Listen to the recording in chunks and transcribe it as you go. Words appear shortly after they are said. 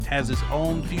has its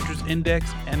own futures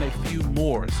index and a few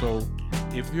more. So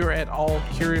if you're at all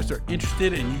curious or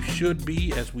interested, and you should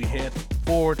be as we head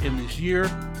forward in this year,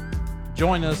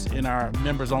 join us in our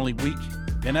members only week.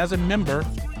 And as a member,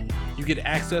 you get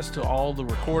access to all the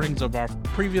recordings of our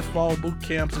previous fall boot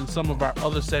camps and some of our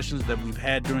other sessions that we've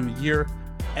had during the year,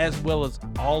 as well as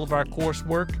all of our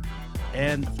coursework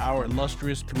and our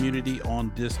illustrious community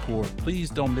on Discord. Please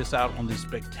don't miss out on this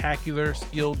spectacular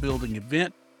skill building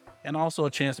event, and also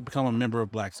a chance to become a member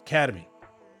of Black's Academy.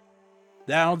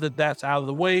 Now that that's out of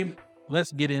the way,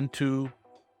 let's get into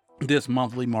this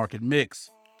monthly market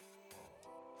mix.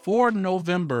 For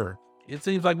November, it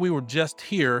seems like we were just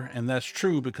here, and that's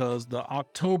true because the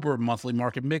October monthly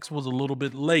market mix was a little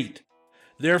bit late.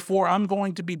 Therefore, I'm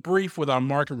going to be brief with our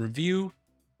market review.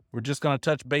 We're just going to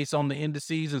touch base on the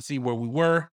indices and see where we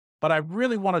were, but I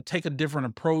really want to take a different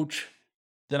approach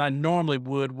than I normally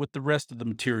would with the rest of the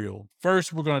material.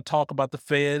 First, we're going to talk about the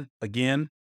Fed again,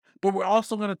 but we're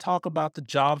also going to talk about the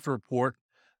jobs report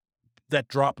that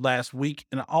dropped last week,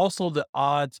 and also the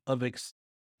odds of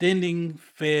extending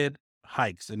Fed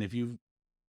hikes. And if you've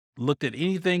looked at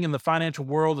anything in the financial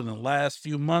world in the last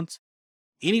few months,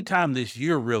 anytime this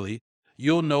year really,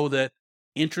 you'll know that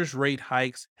interest rate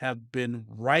hikes have been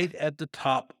right at the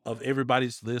top of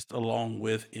everybody's list along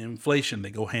with inflation.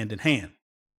 They go hand in hand.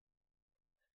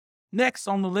 Next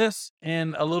on the list,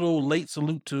 and a little late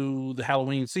salute to the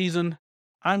Halloween season,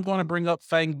 I'm going to bring up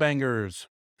FAANG Bangers.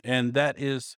 And that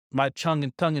is my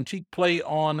tongue-in-cheek play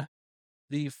on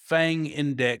the FAANG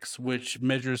index, which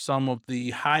measures some of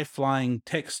the high-flying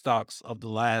tech stocks of the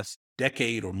last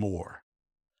decade or more.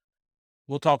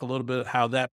 We'll talk a little bit how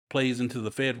that plays into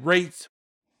the Fed rates.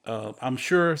 I'm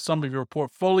sure some of your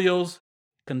portfolios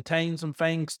contain some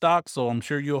FAANG stocks, so I'm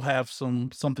sure you'll have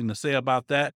something to say about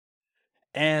that.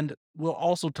 And we'll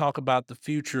also talk about the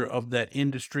future of that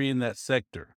industry and that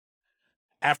sector.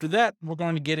 After that, we're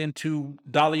going to get into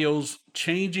Dalio's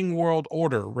Changing World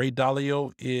Order. Ray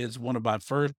Dalio is one of my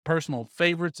first personal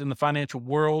favorites in the financial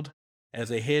world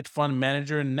as a hedge fund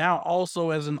manager, and now also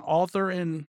as an author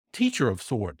and teacher of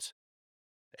sorts.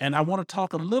 And I want to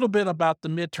talk a little bit about the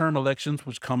midterm elections,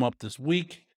 which come up this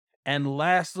week. And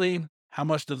lastly, how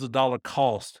much does a dollar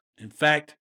cost? In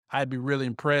fact, I'd be really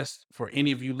impressed for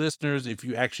any of you listeners if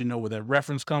you actually know where that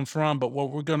reference comes from. But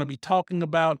what we're going to be talking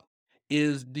about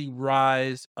is the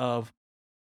rise of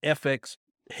FX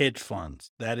hedge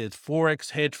funds. That is,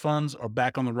 Forex hedge funds are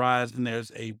back on the rise, and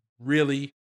there's a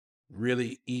really,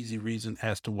 really easy reason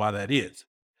as to why that is.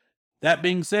 That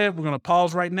being said, we're going to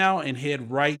pause right now and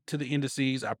head right to the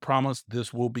indices. I promise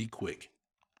this will be quick.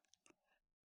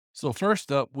 So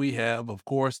first up, we have, of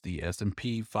course, the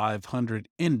S&P 500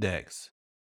 index.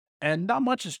 And not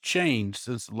much has changed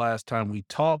since the last time we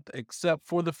talked, except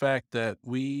for the fact that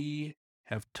we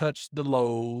have touched the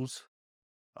lows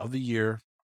of the year,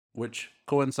 which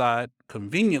coincide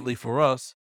conveniently for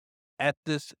us at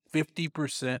this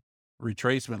 50%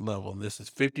 retracement level. And this is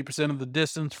 50% of the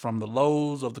distance from the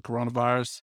lows of the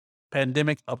coronavirus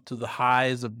pandemic up to the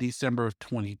highs of December of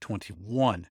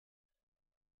 2021.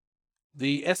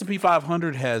 The S&P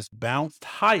 500 has bounced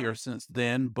higher since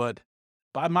then, but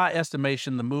by my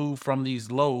estimation, the move from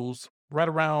these lows right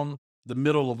around the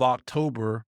middle of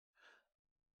October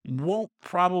won't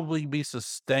probably be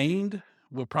sustained.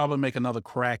 We'll probably make another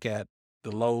crack at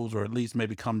the lows, or at least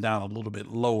maybe come down a little bit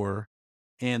lower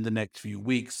in the next few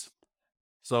weeks.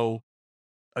 So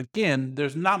again,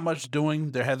 there's not much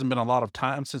doing. There hasn't been a lot of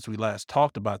time since we last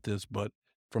talked about this, but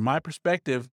from my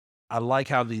perspective, I like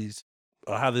how this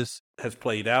has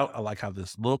played out. I like how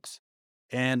this looks.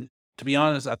 And to be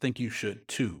honest, I think you should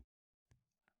too.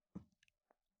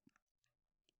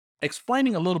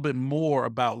 Explaining a little bit more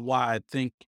about why I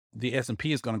think the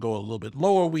S&P is going to go a little bit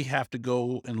lower, we have to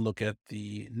go and look at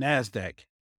the NASDAQ,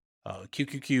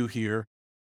 QQQ here.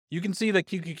 You can see that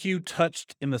QQQ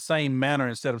touched in the same manner.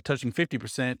 Instead of touching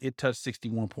 50%, it touched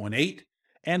 61.8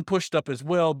 and pushed up as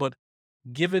well. But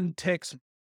given tech's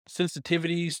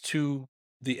sensitivities to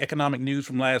the economic news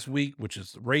from last week, which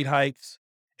is rate hikes,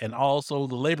 and also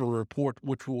the labor report,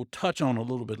 which we'll touch on a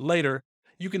little bit later,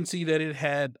 you can see that it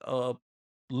had a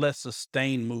less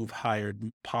sustained move higher,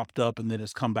 popped up, and then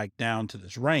it's come back down to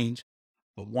this range.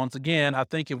 But once again, I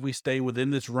think if we stay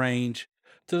within this range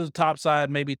to the top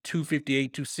side, maybe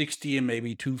 258, 260, and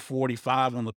maybe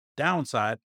 245 on the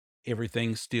downside,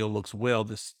 everything still looks well.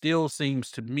 This still seems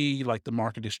to me like the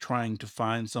market is trying to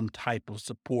find some type of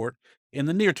support in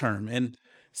the near term. And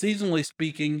seasonally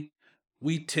speaking,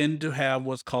 we tend to have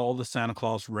what's called the Santa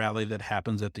Claus rally that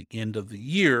happens at the end of the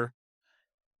year.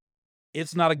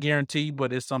 It's not a guarantee,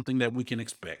 but it's something that we can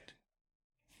expect.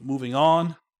 Moving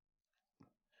on,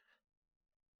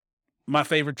 My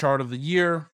favorite chart of the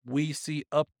year, we see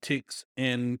upticks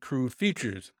in crude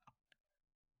futures.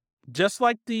 Just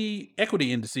like the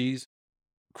equity indices,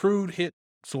 crude hit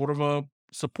sort of a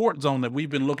support zone that we've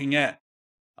been looking at.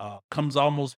 Comes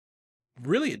almost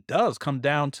Really, it does come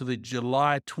down to the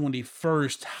July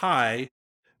 21st high,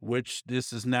 which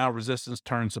this is now resistance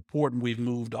turn support, and we've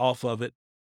moved off of it.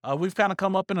 We've kind of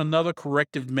come up in another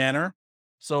corrective manner.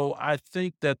 So I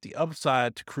think that the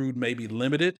upside to crude may be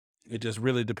limited. It just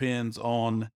really depends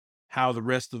on how the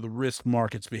rest of the risk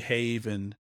markets behave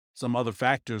and some other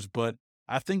factors. But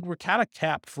I think we're kind of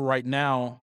capped for right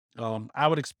now. I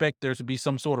would expect there to be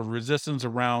some sort of resistance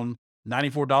around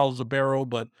 $94 a barrel,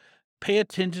 but pay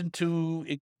attention to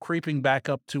it creeping back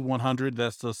up to 100.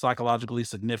 That's the psychologically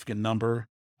significant number.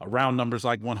 Around numbers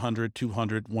like 100,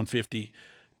 200, 150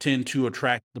 tend to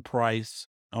attract the price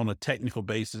on a technical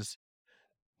basis.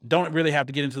 Don't really have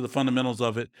to get into the fundamentals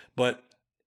of it, but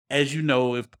as you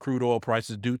know, if crude oil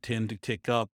prices do tend to tick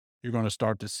up, you're going to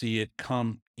start to see it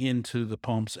come into the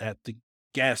pumps at the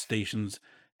gas stations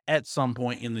at some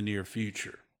point in the near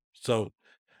future. So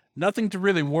nothing to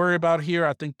really worry about here.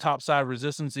 I think topside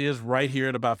resistance is right here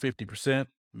at about 50%,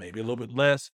 maybe a little bit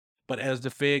less. But as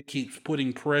the Fed keeps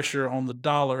putting pressure on the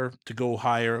dollar to go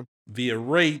higher via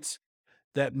rates,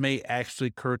 that may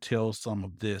actually curtail some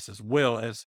of this, as well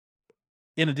as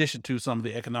in addition to some of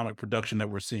the economic production that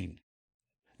we're seeing.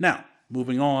 Now,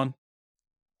 moving on,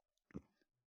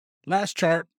 last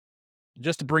chart,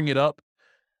 just to bring it up,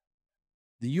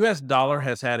 the US dollar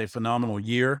has had a phenomenal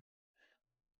year.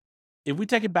 If we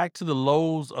take it back to the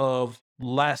lows of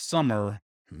last summer,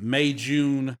 May,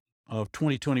 June of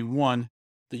 2021,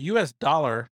 the US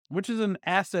dollar, which is an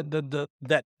asset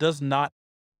that does not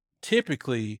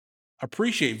typically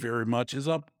appreciate very much, is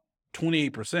up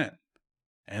 28%.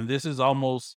 And this is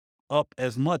almost up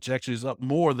as much, actually, is up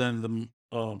more than the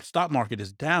stock market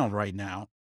is down right now.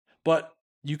 But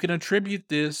you can attribute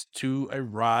this to a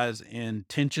rise in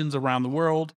tensions around the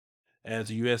world, as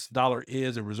the US dollar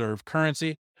is a reserve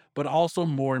currency, but also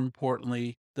more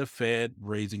importantly, the Fed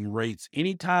raising rates.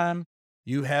 Anytime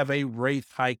you have a rate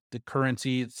hike, the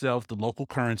currency itself, the local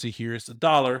currency here is the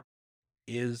dollar,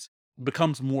 is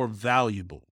becomes more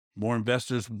valuable. More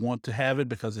investors want to have it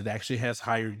because it actually has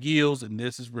higher yields, and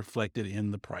this is reflected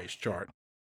in the price chart.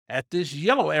 At this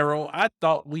yellow arrow, I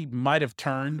thought we might have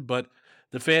turned, but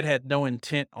the Fed had no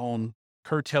intent on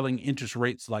curtailing interest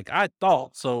rates like I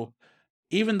thought. So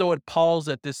even though it paused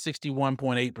at this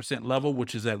 61.8% level,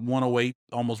 which is at 108,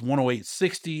 almost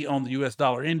 108.60 on the US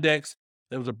dollar index,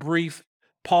 there was a brief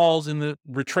pause in the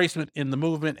retracement in the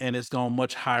movement, and it's gone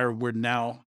much higher. We're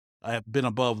now have been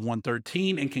above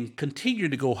 113 and can continue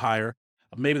to go higher.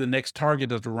 Maybe the next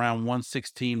target is around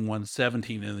 116,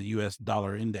 117 in the US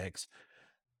dollar index.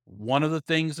 One of the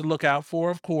things to look out for,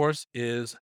 of course,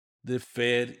 is the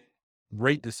Fed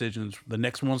rate decisions. The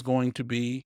next one's going to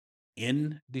be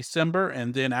in December,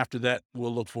 and then after that,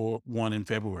 we'll look for one in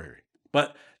February.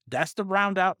 But that's the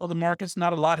round out of the markets.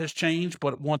 Not a lot has changed,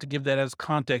 but want to give that as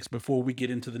context before we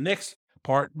get into the next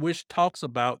part, which talks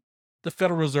about the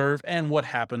Federal Reserve and what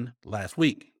happened last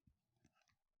week.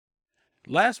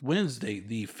 Last Wednesday,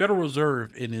 the Federal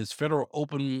Reserve, in its Federal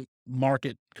Open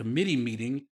Market Committee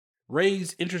meeting,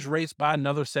 raised interest rates by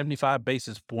another 75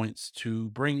 basis points to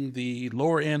bring the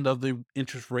lower end of the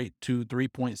interest rate to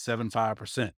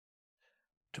 3.75%.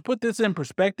 To put this in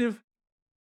perspective,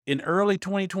 in early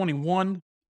 2021,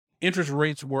 interest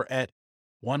rates were at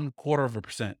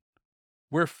 1/4%.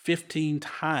 We're 15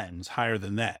 times higher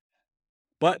than that.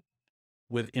 But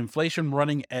with inflation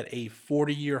running at a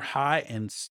 40-year high and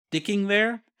sticking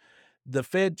there, the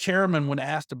Fed chairman, when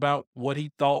asked about what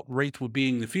he thought rates would be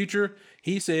in the future,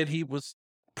 he said he was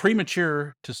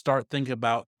premature to start thinking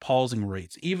about pausing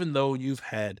rates, even though you've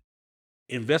had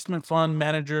investment fund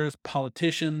managers,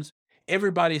 politicians,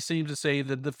 everybody seems to say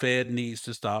that the Fed needs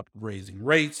to stop raising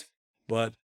rates.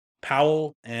 But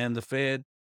Powell and the Fed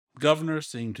governor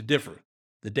seem to differ.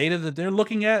 The data that they're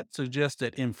looking at suggests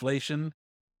that inflation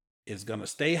is going to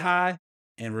stay high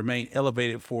and remain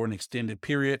elevated for an extended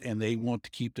period, and they want to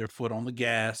keep their foot on the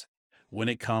gas when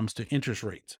it comes to interest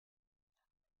rates.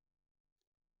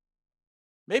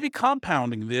 Maybe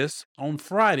compounding this, on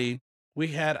Friday, we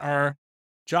had our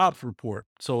jobs report.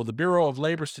 So the Bureau of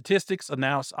Labor Statistics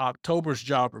announced October's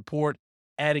job report,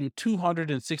 adding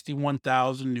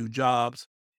 261,000 new jobs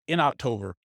in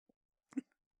October.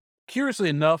 Curiously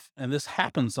enough, and this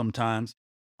happens sometimes,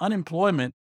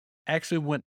 unemployment actually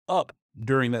went up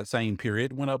during that same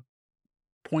period, went up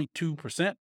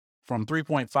 0.2% from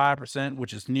 3.5%,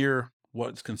 which is near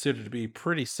what's considered to be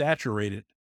pretty saturated,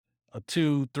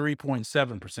 to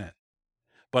 3.7%.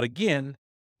 But again,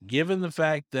 given the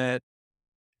fact that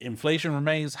inflation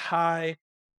remains high.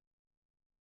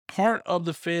 Part of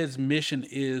the Fed's mission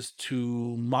is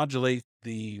to modulate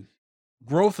the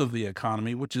growth of the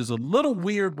economy, which is a little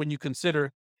weird when you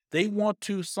consider they want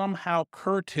to somehow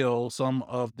curtail some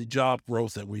of the job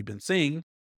growth that we've been seeing,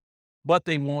 but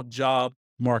they want job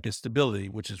market stability,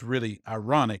 which is really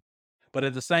ironic. But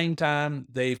at the same time,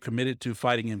 they've committed to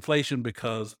fighting inflation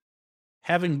because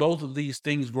having both of these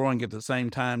things growing at the same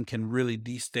time can really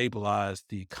destabilize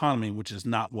the economy, which is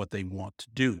not what they want to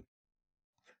do.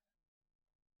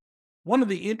 One of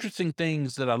the interesting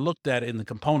things that I looked at in the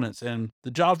components, and the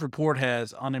jobs report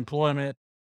has unemployment,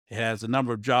 it has the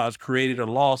number of jobs created or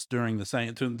lost during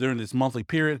during this monthly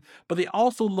period, but they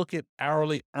also look at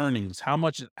hourly earnings, how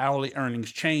much hourly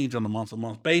earnings change on a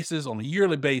month-to-month basis, on a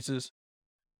yearly basis,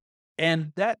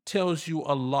 and that tells you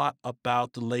a lot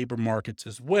about the labor markets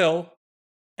as well.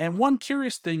 And one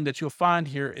curious thing that you'll find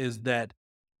here is that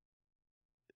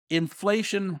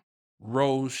inflation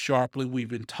rose sharply. We've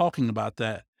been talking about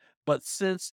that. But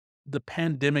since the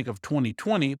pandemic of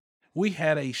 2020, we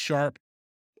had a sharp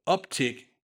uptick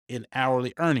in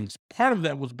hourly earnings. Part of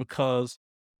that was because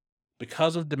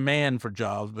of demand for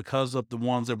jobs, because of the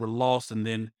ones that were lost, and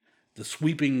then the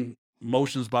sweeping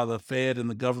motions by the Fed and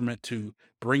the government to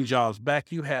bring jobs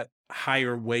back, you had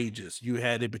higher wages.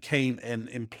 It became an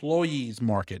employees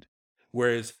market,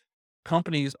 whereas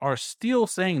companies are still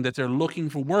saying that they're looking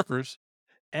for workers,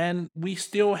 and we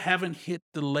still haven't hit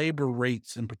the labor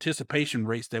rates and participation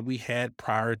rates that we had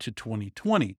prior to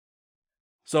 2020.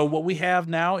 So what we have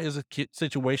now is a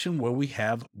situation where we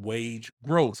have wage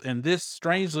growth. And this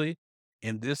strangely,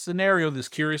 in this scenario, this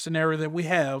curious scenario that we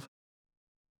have,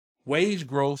 wage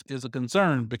growth is a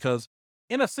concern because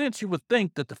in a sense, you would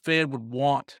think that the Fed would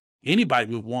want,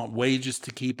 anybody would want wages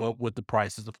to keep up with the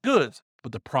prices of goods.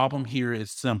 But the problem here is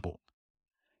simple.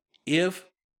 If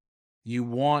you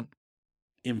want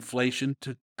inflation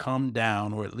to come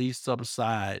down or at least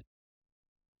subside,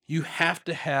 you have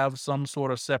to have some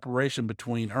sort of separation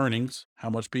between earnings, how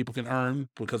much people can earn,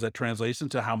 because that translates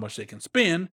into how much they can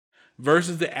spend,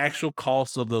 versus the actual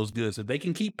cost of those goods. If they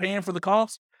can keep paying for the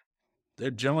cost,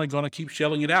 they're generally going to keep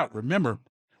shelling it out. Remember,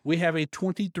 we have a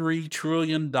 $23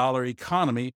 trillion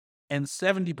economy, and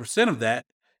 70% of that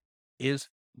is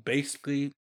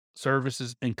basically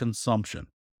services and consumption,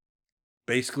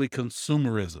 basically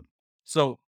consumerism.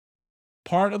 So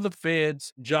part of the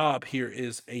Fed's job here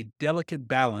is a delicate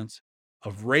balance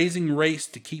of raising rates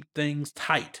to keep things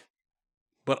tight,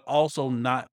 but also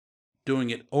not doing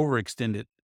it overextended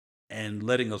and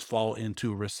letting us fall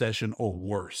into a recession or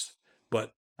worse.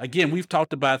 But again, we've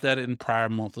talked about that in prior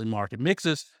monthly market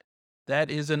mixes. That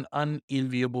is an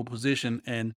unenviable position.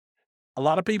 And a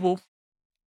lot of people,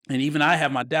 and even I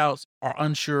have my doubts, are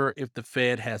unsure if the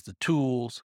Fed has the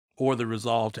tools or the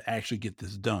resolve to actually get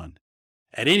this done.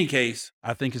 At any case,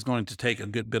 I think it's going to take a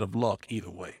good bit of luck either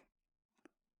way.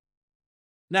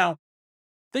 Now,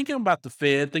 thinking about the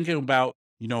Fed, thinking about,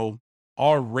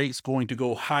 are rates going to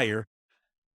go higher?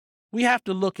 We have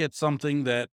to look at something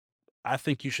that I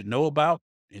think you should know about.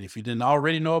 And if you didn't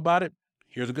already know about it,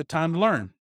 here's a good time to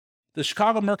learn. The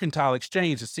Chicago Mercantile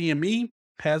Exchange, the CME,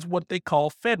 has what they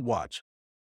call FedWatch.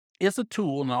 It's a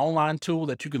tool, an online tool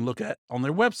that you can look at on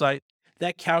their website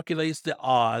that calculates the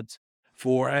odds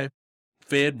for a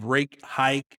Fed rate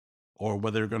hike or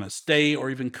whether they're going to stay or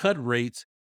even cut rates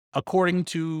according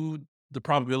to the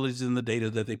probabilities in the data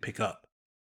that they pick up.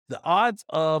 The odds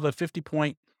of a 50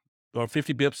 point or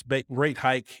 50 bips rate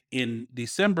hike in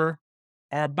December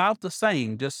are about the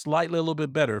same, just slightly a little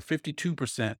bit better,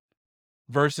 52%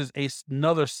 versus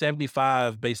another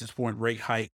 75 basis point rate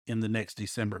hike in the next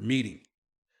December meeting.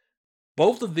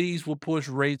 Both of these will push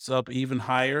rates up even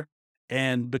higher.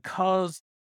 And because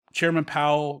Chairman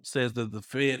Powell says that the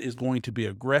Fed is going to be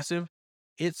aggressive,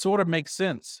 it sort of makes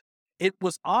sense. It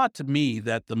was odd to me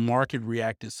that the market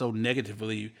reacted so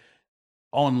negatively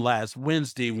on last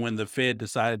Wednesday when the Fed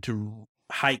decided to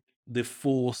hike the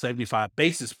full 75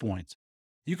 basis points.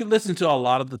 You can listen to a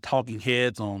lot of the talking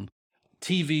heads on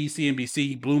TV,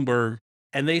 CNBC, Bloomberg,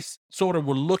 and they sort of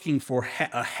were looking for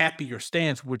a happier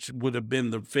stance, which would have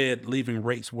been the Fed leaving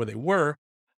rates where they were.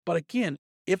 But again,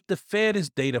 if the Fed is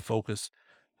data focused,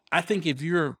 I think if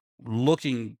you're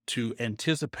looking to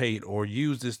anticipate or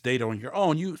use this data on your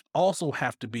own, you also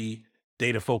have to be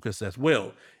data focused as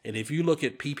well. And if you look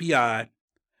at PPI,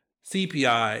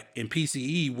 CPI, and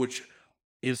PCE, which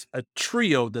is a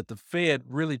trio that the Fed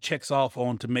really checks off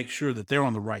on to make sure that they're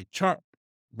on the right chart,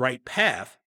 right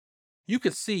path, you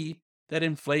could see that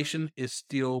inflation is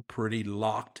still pretty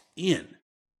locked in.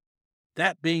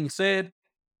 That being said,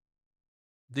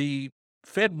 the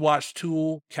Fed Watch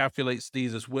tool calculates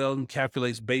these as well and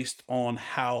calculates based on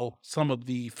how some of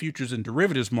the futures and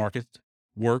derivatives markets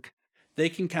work. They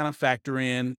can kind of factor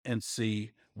in and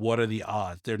see what are the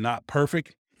odds. They're not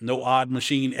perfect. No odd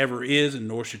machine ever is, and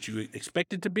nor should you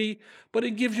expect it to be. But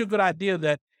it gives you a good idea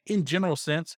that, in general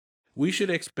sense, we should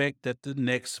expect that the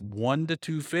next 1 to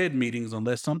 2 Fed meetings,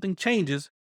 unless something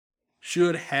changes,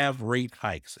 should have rate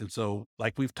hikes. And so,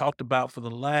 like we've talked about for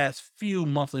the last few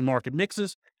monthly market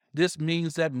mixes, this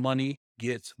means that money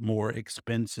gets more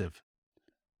expensive.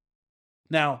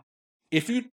 Now, if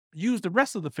you use the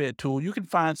rest of the Fed tool, you can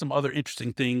find some other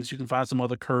interesting things. You can find some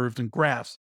other curves and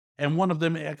graphs. And one of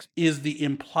them is the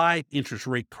implied interest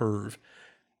rate curve,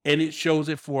 and it shows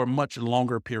it for a much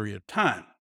longer period of time.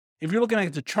 If you're looking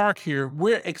at the chart here,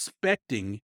 we're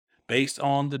expecting, based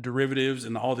on the derivatives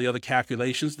and all the other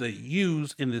calculations they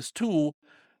use in this tool,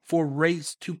 for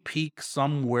rates to peak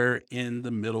somewhere in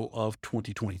the middle of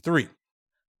 2023.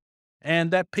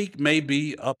 And that peak may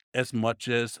be up as much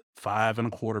as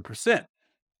 5.25%.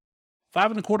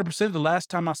 5.25%, the last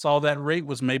time I saw that rate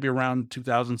was maybe around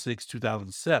 2006,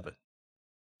 2007.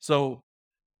 So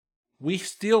we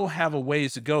still have a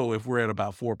ways to go if we're at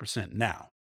about 4% now,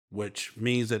 which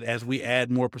means that as we add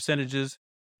more percentages,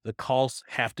 the costs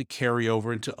have to carry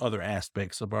over into other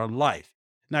aspects of our life.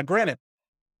 Now, granted,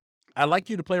 I'd like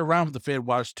you to play around with the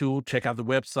FedWatch tool, check out the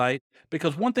website,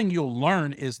 because one thing you'll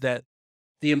learn is that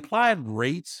the implied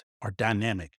rates are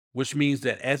dynamic, which means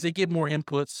that as they get more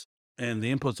inputs and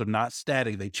the inputs are not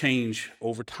static, they change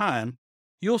over time.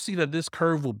 You'll see that this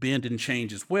curve will bend and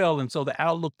change as well. And so the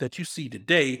outlook that you see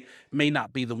today may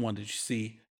not be the one that you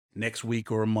see next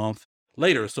week or a month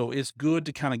later. So it's good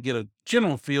to kind of get a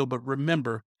general feel, but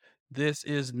remember, this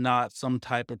is not some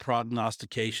type of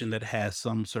prognostication that has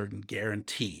some certain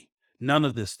guarantee. None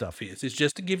of this stuff is. It's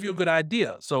just to give you a good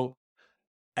idea. So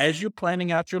as you're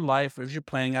planning out your life, as you're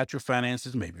planning out your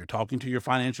finances, maybe you're talking to your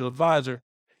financial advisor,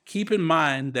 keep in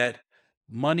mind that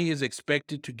money is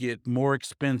expected to get more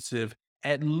expensive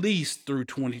at least through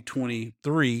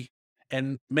 2023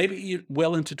 and maybe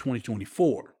well into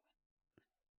 2024.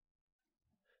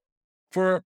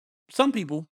 For some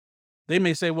people, they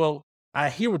may say, well, I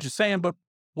hear what you're saying, but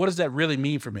what does that really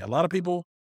mean for me? A lot of people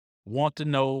want to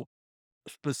know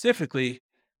specifically,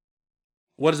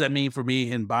 what does that mean for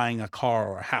me in buying a car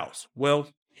or a house? Well,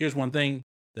 here's one thing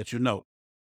that you know.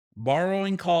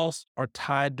 Borrowing costs are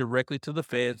tied directly to the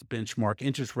Fed's benchmark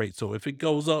interest rate. So if it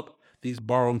goes up, these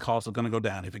borrowing costs are going to go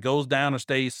down. If it goes down or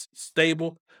stays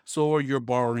stable, so are your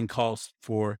borrowing costs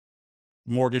for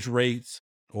mortgage rates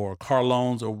or car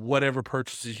loans or whatever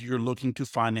purchases you're looking to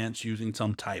finance using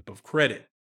some type of credit.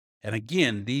 And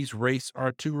again, these rates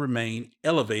are to remain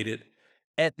elevated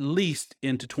at least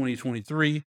into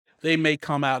 2023. They may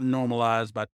come out and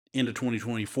normalize by end of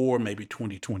 2024, maybe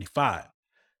 2025.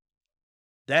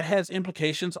 That has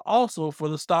implications also for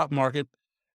the stock market,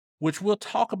 which we'll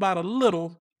talk about a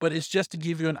little, but it's just to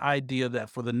give you an idea that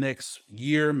for the next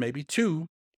year, maybe two,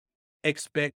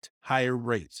 expect higher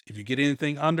rates. If you get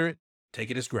anything under it, take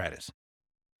it as gratis.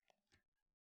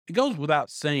 It goes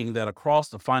without saying that across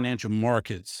the financial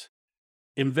markets,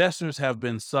 investors have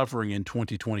been suffering in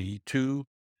 2022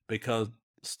 because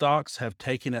stocks have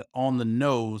taken it on the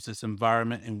nose, this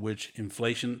environment in which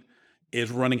inflation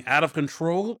is running out of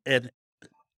control and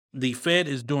the Fed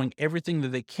is doing everything that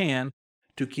they can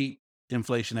to keep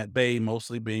inflation at bay,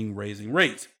 mostly being raising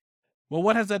rates. Well,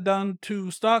 what has that done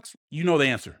to stocks? You know the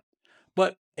answer.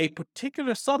 But a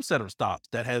particular subset of stocks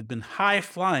that has been high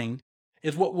flying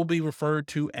is what will be referred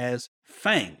to as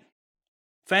FANG.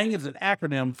 FANG is an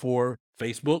acronym for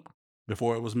Facebook,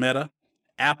 before it was Meta,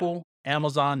 Apple,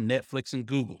 Amazon, Netflix, and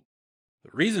Google.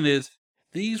 The reason is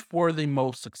these were the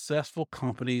most successful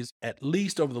companies, at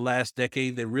least over the last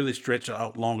decade. They really stretch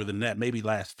out longer than that, maybe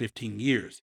last 15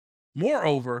 years.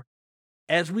 Moreover,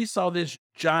 as we saw this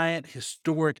giant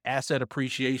historic asset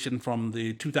appreciation from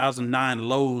the 2009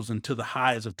 lows into the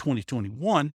highs of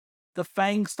 2021, the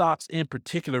FANG stocks in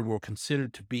particular were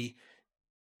considered to be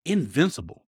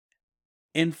invincible.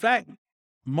 In fact,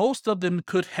 most of them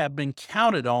could have been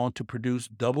counted on to produce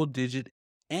double-digit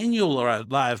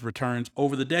annualized returns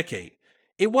over the decade.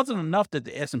 It wasn't enough that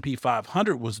the S&P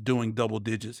 500 was doing double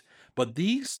digits, but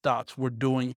these stocks were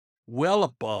doing well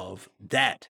above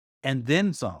that and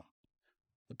then some.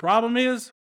 The problem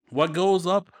is what goes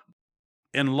up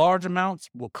in large amounts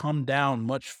will come down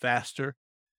much faster.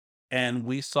 And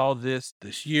we saw this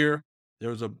year. There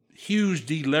was a huge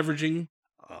deleveraging,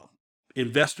 uh,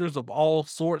 investors of all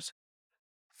sorts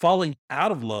falling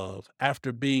out of love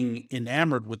after being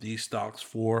enamored with these stocks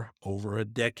for over a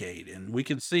decade. And we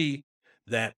can see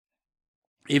that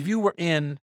if you were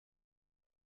in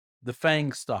the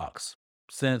FAANG stocks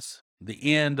since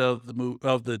the end of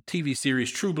the TV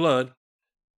series True Blood,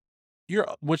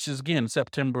 which is again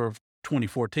September of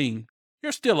 2014,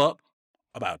 you're still up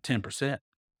about 10%.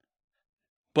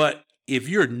 But if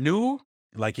you're new,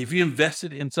 like if you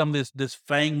invested in some of this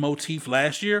FANG motif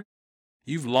last year,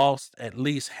 you've lost at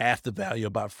least half the value,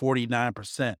 about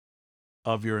 49%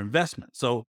 of your investment.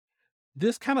 So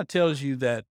this kind of tells you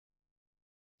that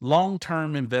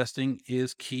long-term investing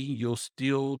is key. You'll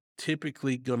still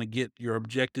typically going to get your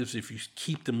objectives if you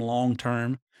keep them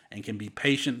long-term and can be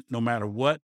patient no matter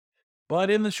what. But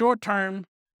in the short term,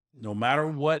 no matter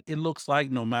what it looks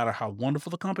like, no matter how wonderful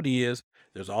the company is,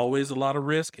 there's always a lot of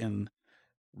risk, and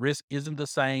risk isn't the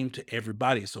same to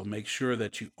everybody. So make sure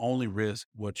that you only risk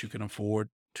what you can afford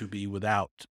to be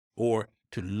without or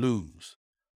to lose.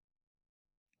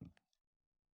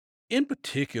 In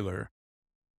particular,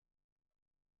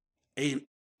 a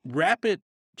rapid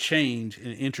change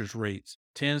in interest rates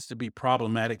tends to be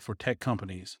problematic for tech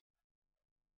companies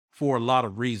for a lot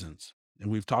of reasons. And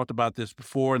we've talked about this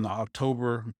before in the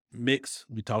October mix.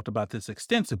 We talked about this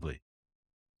extensively.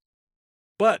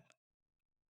 But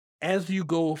as you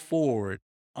go forward,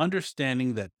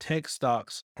 understanding that tech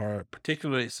stocks are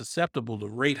particularly susceptible to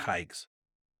rate hikes.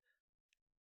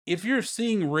 If you're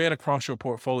seeing red across your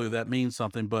portfolio, that means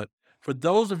something. But for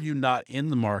those of you not in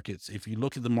the markets, if you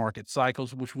look at the market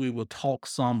cycles, which we will talk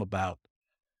some about,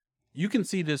 you can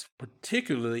see this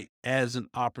particularly as an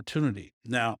opportunity.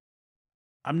 Now,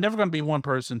 I'm never going to be one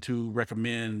person to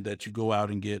recommend that you go out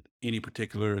and get any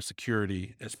particular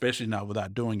security, especially not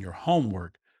without doing your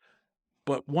homework.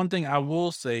 But one thing I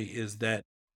will say is that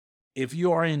if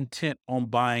you are intent on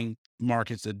buying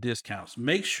markets at discounts,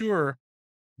 make sure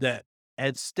that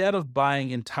instead of buying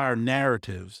entire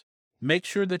narratives, make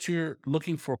sure that you're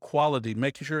looking for quality.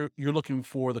 Make sure you're looking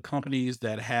for the companies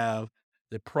that have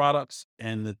the products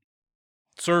and the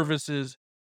services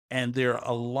and they're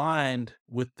aligned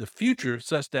with the future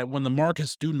such that when the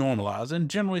markets do normalize, and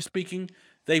generally speaking,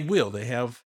 they will, they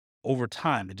have over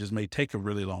time, it just may take a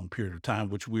really long period of time,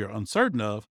 which we are uncertain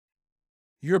of.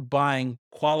 You're buying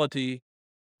quality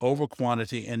over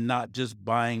quantity and not just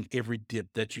buying every dip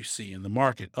that you see in the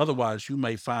market. Otherwise, you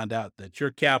may find out that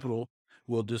your capital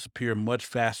will disappear much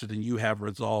faster than you have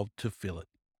resolved to fill it.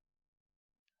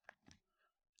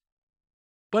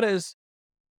 But as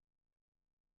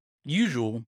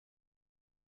usual,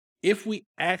 if we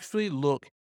actually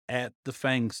look at the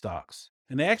FANG stocks,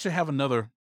 and they actually have another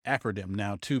acronym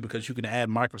now too, because you can add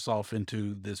Microsoft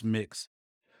into this mix.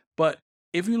 But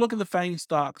if you look at the FANG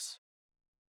stocks,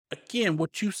 again,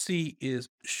 what you see is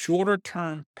shorter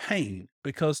term pain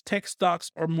because tech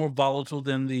stocks are more volatile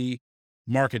than the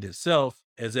market itself,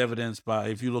 as evidenced by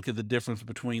if you look at the difference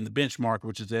between the benchmark,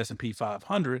 which is the S&P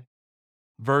 500,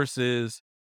 versus,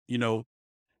 you know,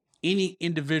 any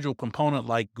individual component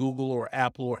like Google or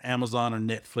Apple or Amazon or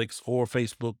Netflix or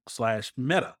Facebook slash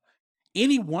Meta.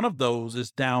 Any one of those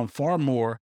is down far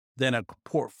more than a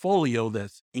portfolio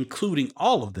that's including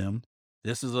all of them.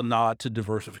 This is a nod to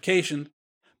diversification.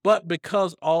 But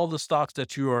because all the stocks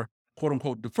that you are quote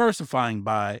unquote diversifying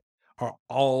by are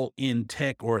all in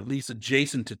tech or at least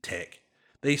adjacent to tech,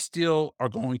 they still are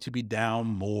going to be down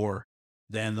more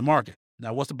than the market.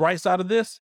 Now, what's the bright side of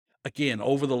this? Again,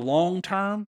 over the long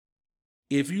term,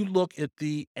 if you look at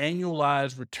the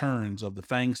annualized returns of the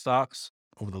FANG stocks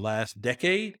over the last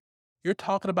decade, you're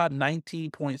talking about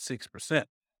 19.6%.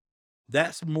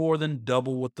 That's more than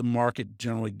double what the market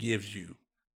generally gives you.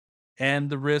 And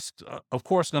the risk, of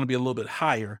course, going to be a little bit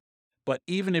higher. But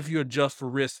even if you adjust for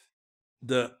risk,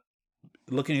 the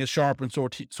looking at Sharpe and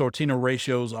Sortino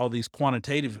ratios, all these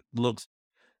quantitative looks,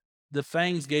 the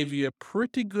FANGs gave you a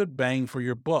pretty good bang for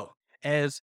your buck.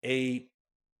 As a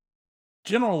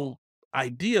general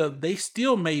idea, they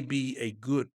still may be a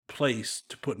good place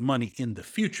to put money in the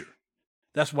future.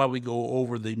 That's why we go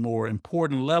over the more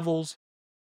important levels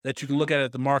that you can look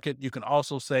at the market. You can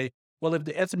also say, well, if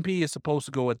the S&P is supposed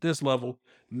to go at this level,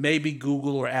 maybe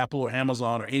Google or Apple or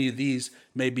Amazon or any of these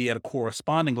may be at a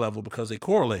corresponding level because they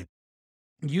correlate.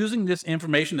 Using this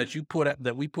information that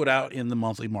we put out in the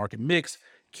monthly market mix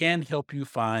can help you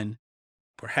find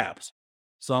perhaps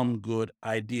some good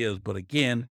ideas. But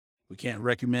again, we can't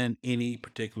recommend any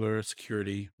particular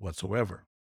security whatsoever.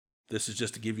 This is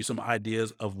just to give you some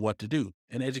ideas of what to do,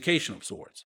 an education of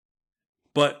sorts.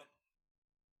 But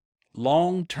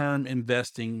long-term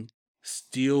investing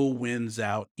still wins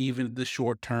out, even if the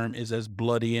short term is as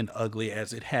bloody and ugly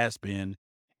as it has been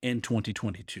in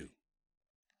 2022.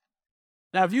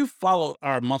 Now, if you followed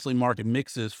our monthly market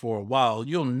mixes for a while,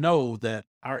 you'll know that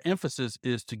our emphasis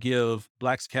is to give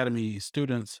Blacks Academy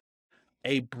students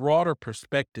a broader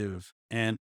perspective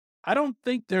and I don't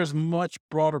think there's much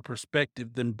broader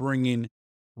perspective than bringing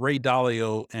Ray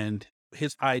Dalio and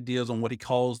his ideas on what he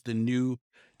calls the new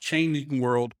changing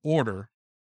world order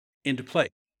into play.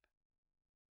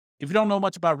 If you don't know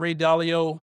much about Ray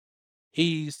Dalio,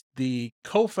 he's the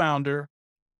co-founder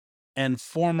and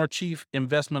former chief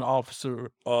investment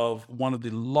officer of one of the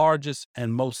largest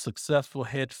and most successful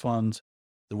hedge funds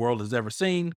the world has ever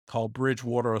seen, called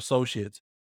Bridgewater Associates.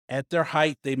 At their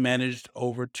height, they managed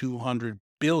over 200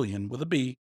 billion with a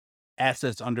B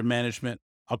assets under management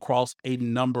across a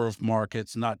number of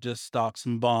markets, not just stocks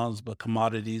and bonds, but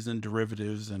commodities and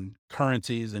derivatives and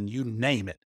currencies and you name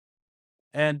it.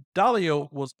 And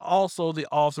Dalio was also the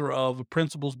author of a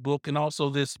principles book and also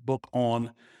this book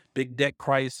on big debt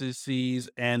crises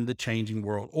and the changing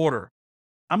world order.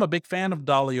 I'm a big fan of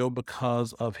Dalio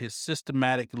because of his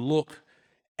systematic look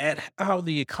at how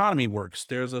the economy works.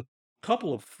 There's a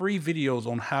couple of free videos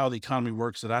on how the economy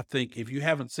works that I think if you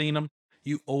haven't seen them,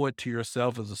 you owe it to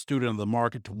yourself as a student of the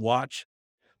market to watch.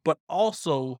 But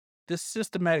also, this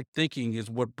systematic thinking is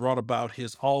what brought about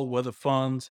his all weather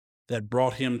funds that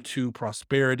brought him to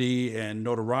prosperity and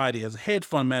notoriety as a hedge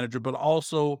fund manager, but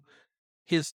also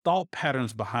his thought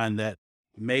patterns behind that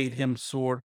made him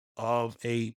sort of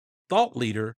a thought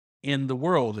leader in the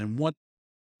world. And what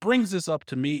brings this up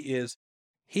to me is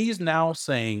he's now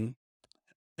saying,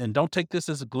 and don't take this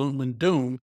as a gloom and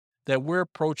doom, that we're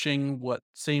approaching what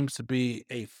seems to be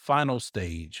a final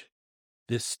stage,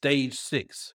 this stage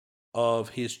six of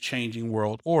his changing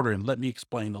world order. And let me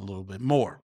explain a little bit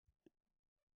more.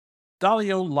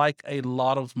 Dalio, like a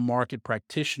lot of market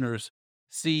practitioners,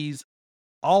 sees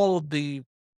all of the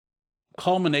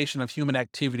culmination of human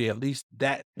activity, at least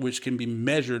that which can be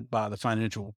measured by the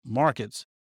financial markets,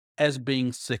 as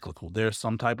being cyclical. There's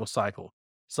some type of cycle.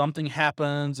 Something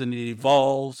happens and it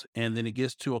evolves, and then it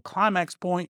gets to a climax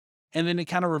point, and then it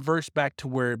kind of reverts back to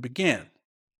where it began.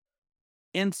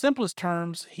 In simplest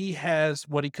terms, he has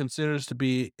what he considers to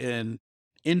be an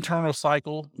internal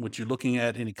cycle, which you're looking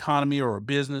at an economy or a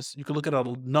business. You can look at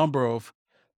a number of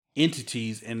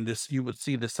entities and this you would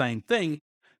see the same thing.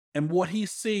 And what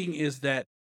he's seeing is that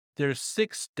there's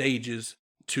six stages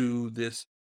to this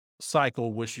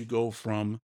cycle, which you go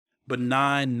from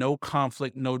benign, no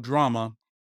conflict, no drama,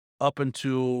 up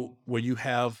until where you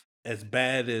have as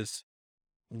bad as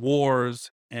wars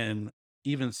and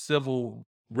even civil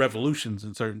revolutions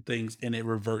and certain things, and it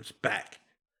reverts back.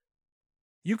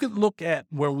 You could look at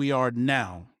where we are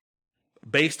now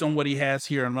based on what he has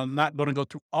here, and I'm not going to go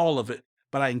through all of it,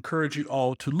 but I encourage you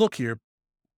all to look here.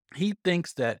 He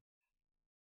thinks that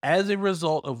as a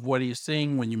result of what he's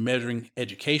seeing when you're measuring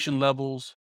education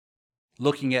levels,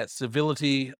 looking at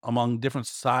civility among different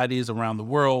societies around the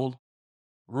world,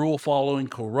 rule following,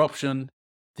 corruption,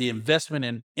 the investment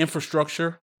in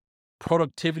infrastructure,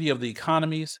 productivity of the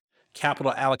economies,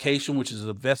 capital allocation, which is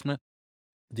investment,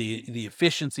 the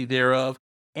efficiency thereof,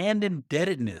 and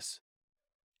indebtedness.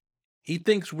 He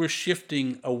thinks we're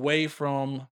shifting away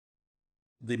from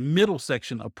the middle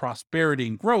section of prosperity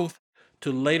and growth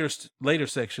to later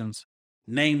sections,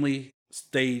 namely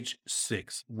stage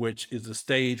six, which is the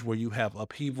stage where you have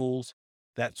upheavals,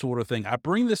 that sort of thing. I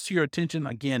bring this to your attention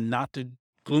again, not to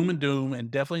gloom and doom, and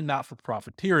definitely not for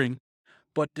profiteering,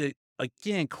 but to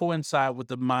again coincide with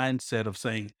the mindset of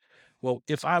saying, well,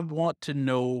 if I want to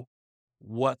know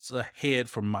what's ahead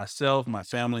for myself, my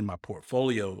family, my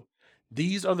portfolio,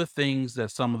 these are the things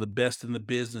that some of the best in the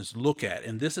business look at.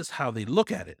 And this is how they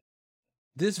look at it.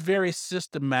 This very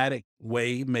systematic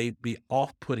way may be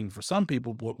off putting for some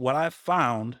people, but what I've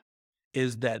found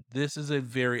is that this is a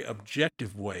very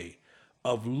objective way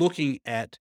of looking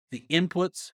at the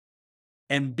inputs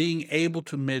and being able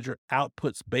to measure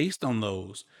outputs based on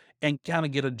those and kind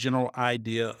of get a general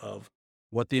idea of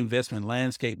what the investment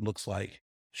landscape looks like.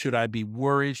 Should I be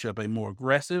worried? Should I be more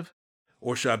aggressive?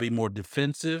 Or should I be more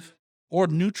defensive or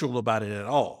neutral about it at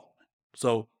all?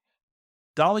 So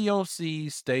Dalio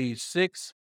sees stage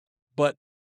six, but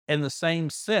in the same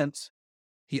sense,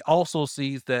 he also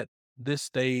sees that this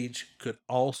stage could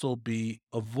also be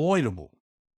avoidable.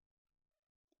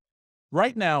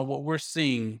 Right now, what we're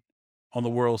seeing on the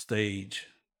world stage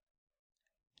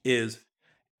is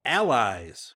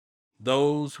allies,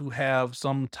 those who have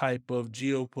some type of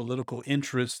geopolitical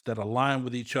interests that align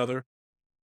with each other,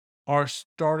 are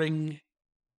starting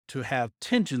to have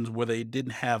tensions where they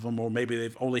didn't have them, or maybe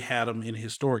they've only had them in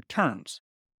historic terms.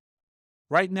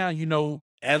 Right now,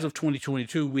 as of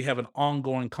 2022, we have an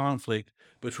ongoing conflict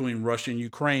between Russia and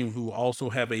Ukraine, who also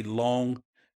have a long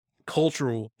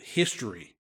cultural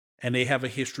history, and they have a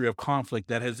history of conflict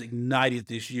that has ignited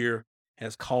this year,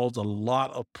 has caused a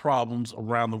lot of problems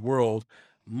around the world,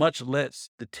 much less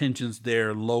the tensions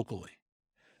there locally.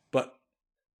 But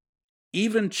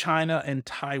even China and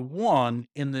Taiwan,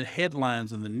 in the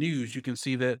headlines in the news, you can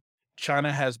see that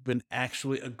China has been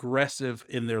actually aggressive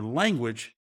in their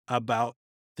language about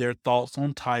their thoughts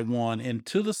on Taiwan, and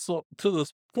to the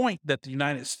point that the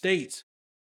United States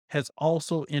has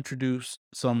also introduced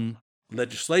some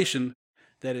legislation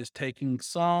that is taking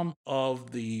some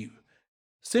of the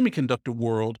semiconductor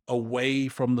world away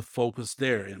from the focus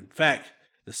there. In fact,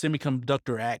 the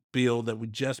Semiconductor Act bill that we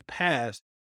just passed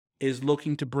is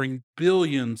looking to bring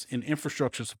billions in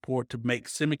infrastructure support to make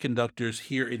semiconductors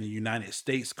here in the United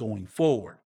States going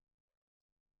forward.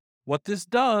 What this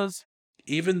does,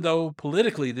 even though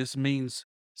politically this means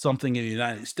something in the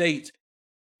United States,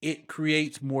 it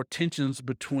creates more tensions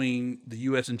between the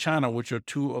US and China, which are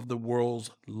two of the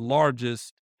world's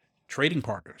largest trading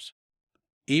partners.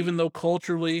 Even though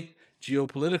culturally,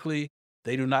 geopolitically,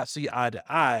 they do not see eye to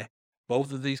eye,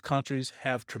 both of these countries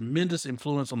have tremendous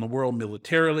influence on the world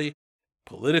militarily,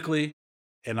 politically,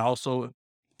 and also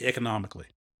economically.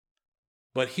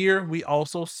 But here we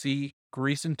also see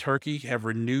Greece and Turkey have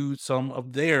renewed some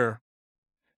of their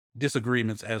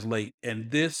disagreements as late.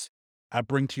 And this I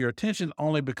bring to your attention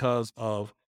only because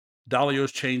of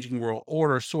Dalio's changing world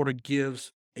order sort of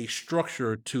gives a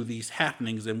structure to these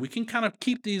happenings, and we can kind of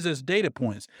keep these as data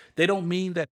points. They don't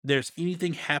mean that there's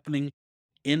anything happening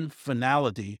in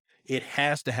finality. It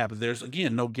has to happen. There's,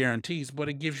 again, no guarantees, but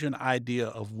it gives you an idea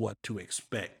of what to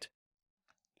expect.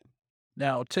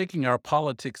 Now, taking our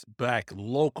politics back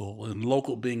local, and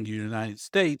local being the United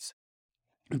States,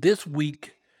 this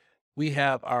week we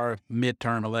have our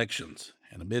midterm elections.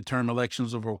 And the midterm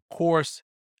elections are, of course,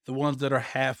 the ones that are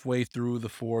halfway through the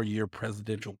 4-year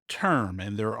presidential term.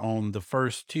 And they're on the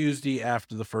first Tuesday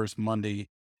after the first Monday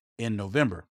in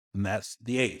November. And that's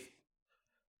the 8th.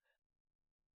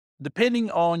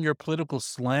 Depending on your political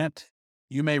slant,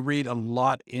 you may read a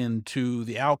lot into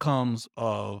the outcomes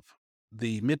of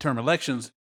the midterm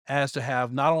elections as to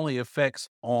have not only effects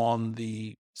on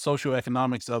the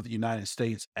socioeconomics of the United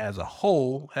States as a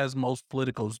whole, as most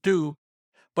politicals do,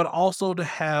 but also to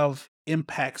have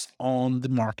impacts on the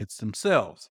markets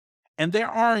themselves. And there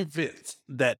are events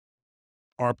that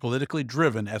are politically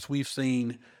driven, as we've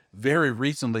seen very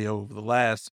recently over the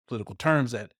last political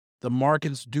terms, that the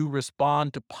markets do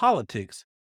respond to politics,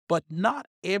 but not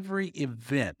every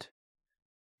event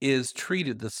is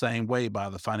treated the same way by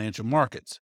the financial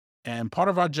markets. And part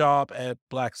of our job at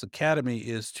Blacks Academy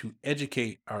is to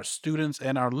educate our students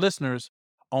and our listeners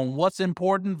on what's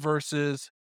important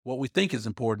versus what we think is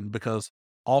important, because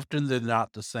often they're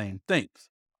not the same things.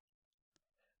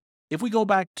 If we go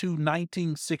back to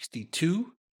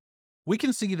 1962, we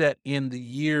can see that in the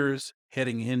years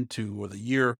heading into, or the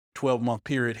year 12-month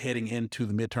period heading into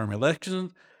the midterm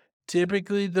elections,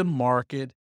 typically the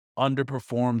market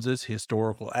underperforms its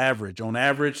historical average. On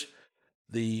average,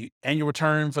 the annual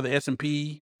return for the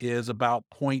S&P is about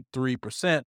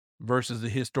 0.3% versus the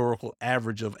historical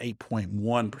average of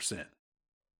 8.1%.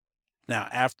 Now,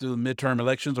 after the midterm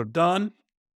elections are done,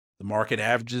 the market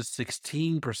averages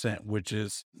 16%, which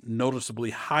is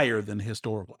noticeably higher than the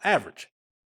historical average.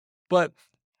 But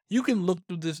you can look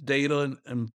through this data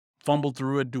and fumble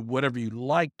through it, do whatever you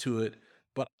like to it,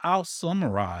 but I'll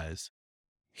summarize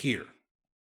here.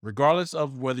 Regardless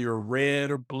of whether you're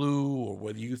red or blue, or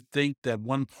whether you think that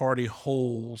one party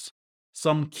holds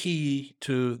some key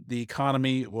to the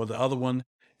economy or the other one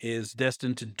is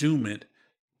destined to doom it,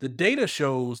 the data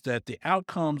shows that the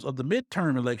outcomes of the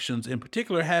midterm elections in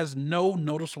particular has no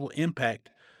noticeable impact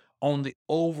on the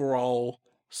overall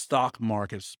stock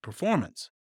market's performance.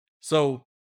 So,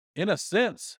 in a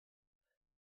sense,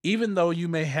 even though you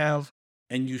may have,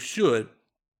 and you should,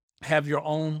 have your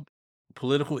own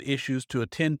political issues to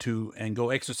attend to and go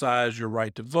exercise your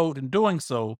right to vote in doing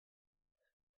so,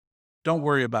 don't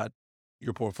worry about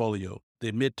your portfolio.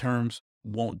 The midterms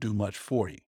won't do much for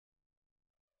you.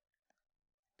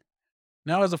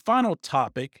 Now, as a final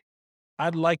topic,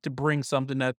 I'd like to bring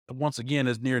something that, once again,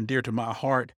 is near and dear to my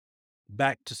heart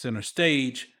back to center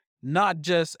stage, not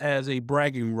just as a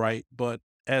bragging right, but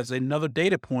as another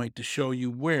data point to show you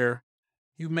where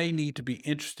you may need to be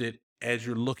interested as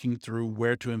you're looking through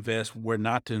where to invest, where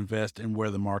not to invest, and where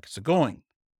the markets are going.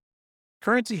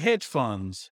 Currency hedge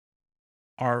funds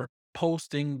are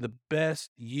posting the best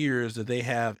years that they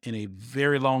have in a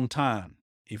very long time.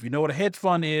 If you know what a hedge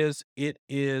fund is, it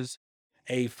is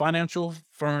a financial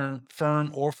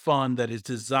firm or fund that is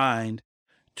designed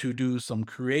to do some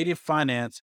creative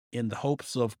finance in the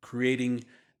hopes of creating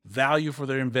value for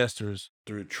their investors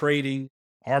through trading,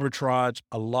 arbitrage,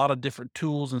 a lot of different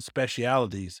tools and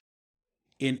specialities.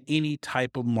 in any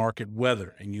type of market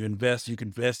weather. And you can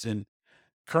invest in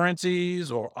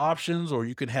currencies or options, or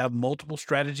you can have multiple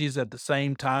strategies at the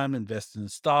same time, invest in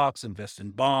stocks, invest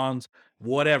in bonds,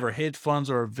 whatever. Hedge funds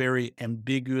are a very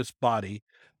ambiguous body,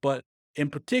 but in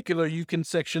particular, you can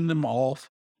section them off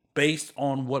based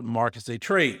on what markets they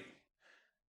trade.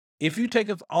 If you take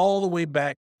us all the way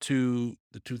back to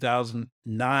the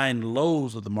 2009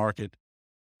 lows of the market,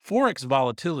 Forex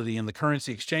volatility in the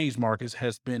currency exchange markets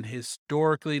has been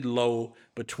historically low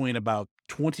between about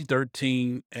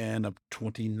 2013 and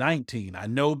 2019. I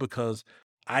know because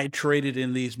I traded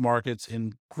in these markets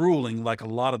in grueling, like a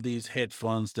lot of these hedge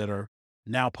funds that are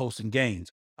now posting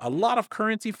gains. A lot of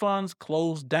currency funds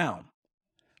closed down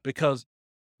because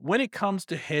when it comes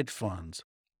to hedge funds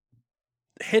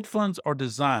are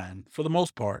designed for the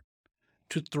most part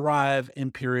to thrive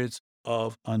in periods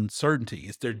of uncertainty.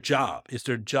 It's their job. It's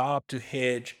their job to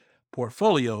hedge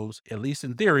portfolios, at least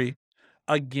in theory,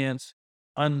 against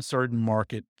uncertain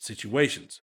market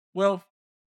situations. Well,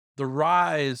 the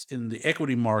rise in the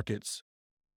equity markets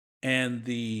and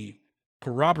the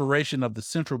corroboration of the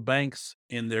central banks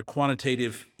in their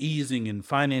quantitative easing and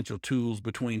financial tools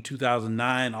between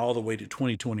 2009 all the way to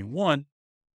 2021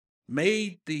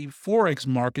 made the forex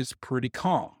markets pretty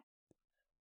calm.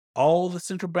 All the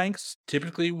central banks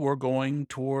typically were going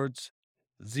towards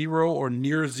zero or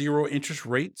near zero interest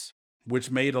rates, which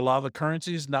made a lot of the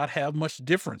currencies not have much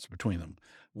difference between them.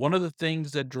 One of the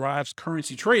things that drives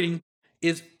currency trading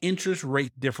is interest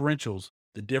rate differentials.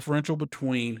 The differential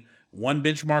between one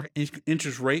benchmark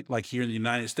interest rate, like here in the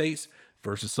United States,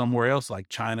 versus somewhere else like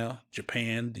China,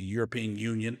 Japan, the European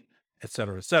Union, et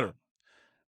cetera, et cetera.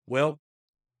 Well,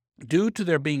 due to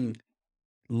there being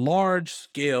large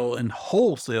scale and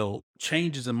wholesale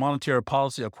changes in monetary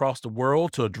policy across the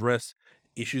world to address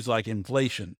issues like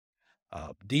inflation,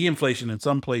 de-inflation in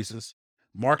some places,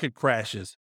 market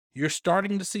crashes. You're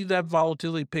starting to see that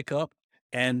volatility pick up.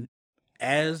 And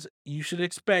as you should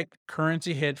expect,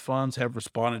 currency hedge funds have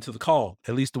responded to the call,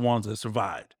 at least the ones that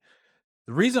survived.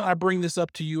 The reason I bring this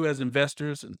up to you as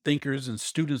investors and thinkers and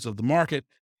students of the market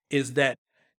is that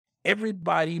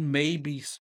everybody may be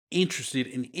interested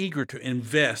and eager to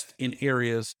invest in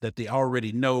areas that they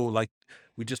already know. Like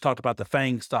we just talked about the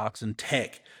FAANG stocks and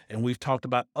tech, and we've talked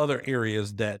about other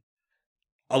areas that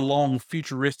along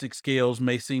futuristic scales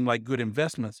may seem like good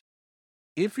investments.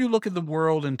 If you look at the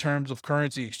world in terms of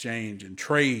currency exchange and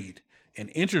trade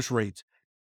and interest rates,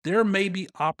 there may be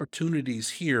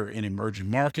opportunities here in emerging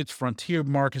markets, frontier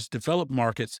markets, developed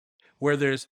markets, where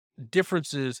there's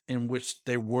differences in which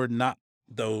there were not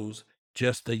those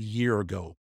just a year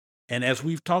ago. And as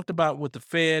we've talked about with the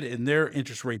Fed and their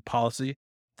interest rate policy,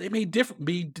 they may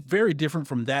be very different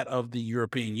from that of the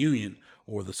European Union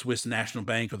or the Swiss National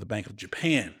Bank or the Bank of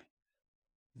Japan.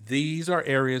 These are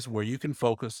areas where you can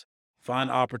focus, find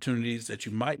opportunities that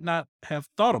you might not have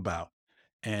thought about.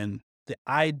 And the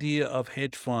idea of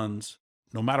hedge funds,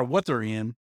 no matter what they're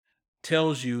in,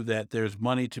 tells you that there's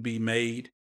money to be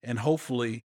made. And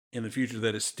hopefully in the future,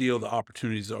 that is still the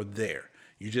opportunities are there.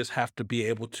 You just have to be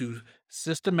able to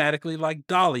systematically, like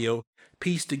Dalio,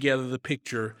 piece together the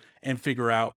picture and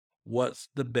figure out what's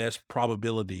the best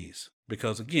probabilities.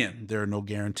 Because again, there are no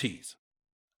guarantees.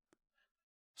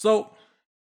 So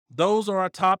those are our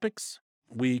topics.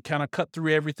 We kind of cut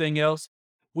through everything else.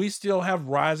 We still have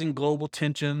rising global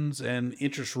tensions and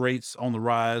interest rates on the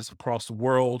rise across the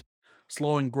world.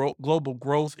 Slowing global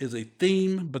growth is a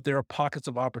theme, but there are pockets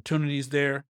of opportunities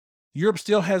there. Europe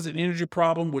still has an energy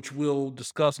problem, which we'll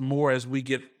discuss more as we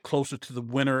get closer to the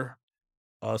winter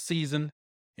season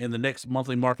in the next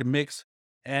monthly market mix.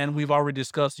 And we've already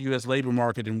discussed the U.S. labor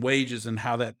market and wages and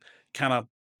how that kind of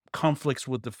conflicts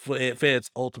with the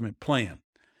Fed's ultimate plan.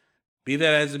 Be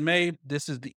that as it may, this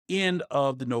is the end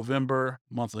of the November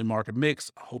monthly market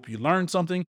mix. I hope you learned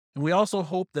something. And we also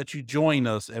hope that you join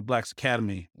us at Black's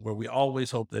Academy, where we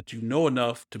always hope that you know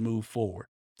enough to move forward.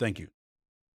 Thank you.